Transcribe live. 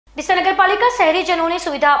ડીસા નગરપાલિકા શહેરીજનોને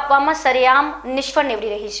સુવિધા આપવામાં સરેઆમ નિષ્ફળ નીવડી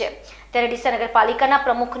રહી છે। ત્યારે ડીસા નગરપાલિકાના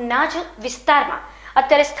પ્રમુખના જ વિસ્તારમાં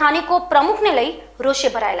અત્યારે સ્થાનિકો પ્રમુખને લઈ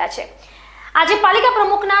રોષે ભરાયેલા છે। આજે પાલિકા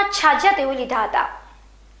પ્રમુખના છાજ્યા તેઓ લીધા હતા।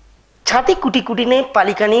 છાતી કુટી કુટીને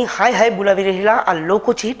પાલિકાની હાય હાય બોલાવી રહેલા આ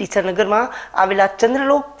લોકો છે ડીસા નગરમાં આવેલા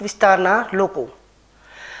ચંદ્રલોક વિસ્તારના લોકો।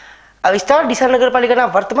 આ વિસ્તાર ડીસા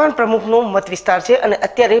નગરપાલિકાના વર્તમાન પ્રમુખનો મત વિસ્તાર છે અને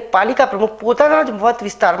અત્યારે પાલિકા પ્રમુખ પોતાના જ મત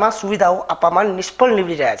વિસ્તારમાં સુવિધાઓ આપવામાં નિષ્ફળ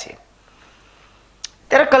નીવડી રહ્યા છે।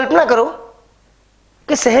 ત્યારે કલ્પના કરો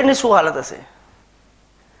કે શહેરની શું હાલત હશે।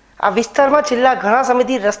 આ વિસ્તારમાં છેલ્લા ઘણા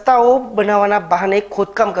સમયથી રસ્તાઓ બનાવવાના બહાને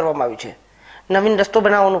ખોદકામ કરવામાં આવ્યું છે। નવીન રસ્તો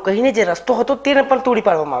બનાવવાનું કહીને જે રસ્તો હતો તેને પણ તોડી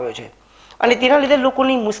પાડવામાં આવ્યો છે અને તેના લીધે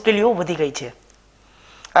લોકોની મુશ્કેલીઓ વધી ગઈ છે।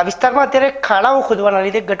 આ વિસ્તારમાં અત્યારે ખાડાઓ ખોદવાના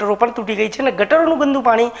લીધે ગટરો પણ તૂટી ગઈ છે અને ગટરોનું ગંદુ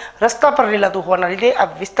પાણી રસ્તા પર રેલાતું હોવાના લીધે આ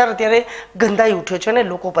વિસ્તાર અત્યારે ગંધાઈ ઉઠ્યો છે અને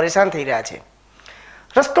લોકો પરેશાન થઈ રહ્યા છે।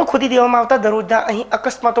 રસ્તો ખોદી દેવામાં આવતા દરરોજના અહીં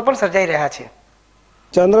અકસ્માતો પણ સર્જાઈ રહ્યા છે।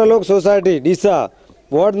 Chandralok society Deesa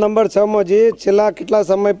ward number 6 માં જે છેલ્લા કેટલા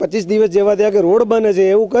સમય 25 દિવસ જેવા થયા કે રોડ બને છે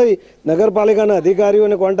એવું કહી નગરપાલિકાના અધિકારીઓ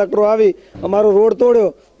અને કોન્ટ્રાક્ટરો આવી અમારો રોડ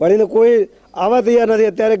તોડ્યો, વળીને કોઈ આવા તૈયાર નથી।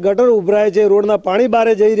 અત્યારે ગટર ઉભરાય છે, રોડના પાણી બહાર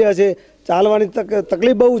જઈ રહ્યા છે, ચાલવાની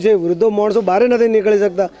તકલીફ બહુ છે, વૃદ્ધો માણસો બહાર નથી નીકળી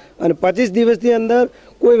શકતા અને 25 દિવસની અંદર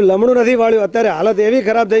કોઈ લમણું નથી વાળ્યું। અત્યારે હાલત એવી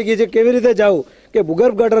ખરાબ થઈ ગઈ છે કેવી રીતે જવું કે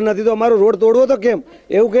ભૂગર્ભ ગટર નથી તો અમારો રોડ તોડવો તો કેમ?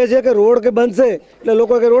 એવું કહે છે કે રોડ કે બનશે એટલે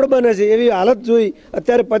લોકો કે રોડ બને છે એવી હાલત જોઈ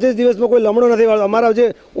અત્યારે 25 દિવસમાં કોઈ લમણો નથી વાળતો। અમારા જે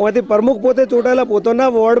અહીંથી પ્રમુખ પોતે ચૂંટાયેલા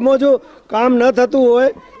પોતાના વોર્ડમાં જો કામ ન થતું હોય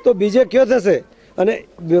તો બીજે કયો થશે? અને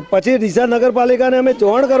પછી ડીસા નગરપાલિકાને અમે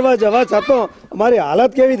જોણ કરવા જવા છતાં અમારી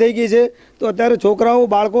હાલત કેવી થઈ ગઈ છે તો અત્યારે છોકરાઓ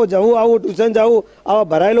બાળકો જવું આવું ટ્યુશન જવું આવા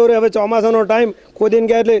ભરાયેલો રહે। હવે ચોમાસાનો ટાઈમ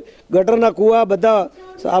ખોદીને ગયા એટલે ગટરના કૂવા બધા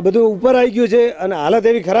આ બધું ઉપર આવી ગયું છે અને હાલત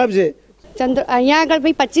એવી ખરાબ છે। અહીંયા આગળ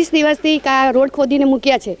ભાઈ 25 દિવસથી રોડ ખોદીને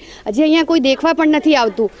મૂક્યા છે, હજી અહીંયા કોઈ દેખવા પણ નથી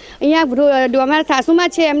આવતું। અહીંયા અમારા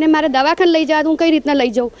સાસુમાં છે એમને મારે દવાખાને લઈ જવા, હું કઈ રીતના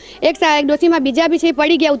લઈ જાઉં? એક ડોસીમાં બીજા બી છે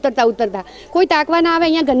પડી ગયા ઉતરતા કોઈ તાકવા ના આવે।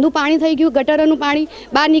 અહીંયા ગંદુ પાણી થઈ ગયું, ગટરોનું પાણી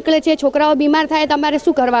બહાર નીકળે છે, છોકરાઓ બીમાર થાય તમારે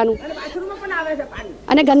શું કરવાનું?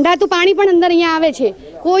 અને ગંદાતું પાણી પણ અંદર અહીંયા આવે છે,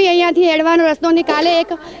 કોઈ અહીંયાથી એડવાનો રસ્તો નહીં। કાલે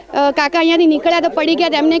એક કાકા અહીંયાથી નીકળ્યા તો પડી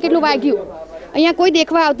ગયા, એમને કેટલું વાગ્યું? અહીંયા કોઈ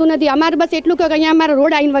દેખવા આવતું નથી। અમારે બસ એટલું કે અહીંયા અમારો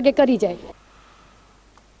રોડ આઈન વગે કરી જાય।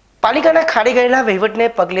 પાલિકાના ખાડી ગયેલા વહીવટને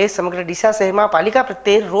પગલે સમગ્ર ડીસા શહેરમાં પાલિકા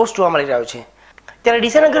પ્રત્યે રોષ જોવા મળી રહ્યો છે। ત્યારે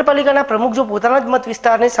ડીસા નગરપાલિકાના પ્રમુખ જો પોતાના જ મત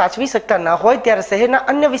વિસ્તારને સાચવી શકતા ન હોય ત્યારે શહેરના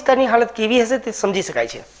અન્ય વિસ્તારની હાલત કેવી હશે તે સમજી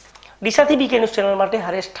શકાય છે। ડીસાથી બીકે ન્યૂઝ ચેનલ માટે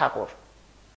હરેશ ઠાકોર।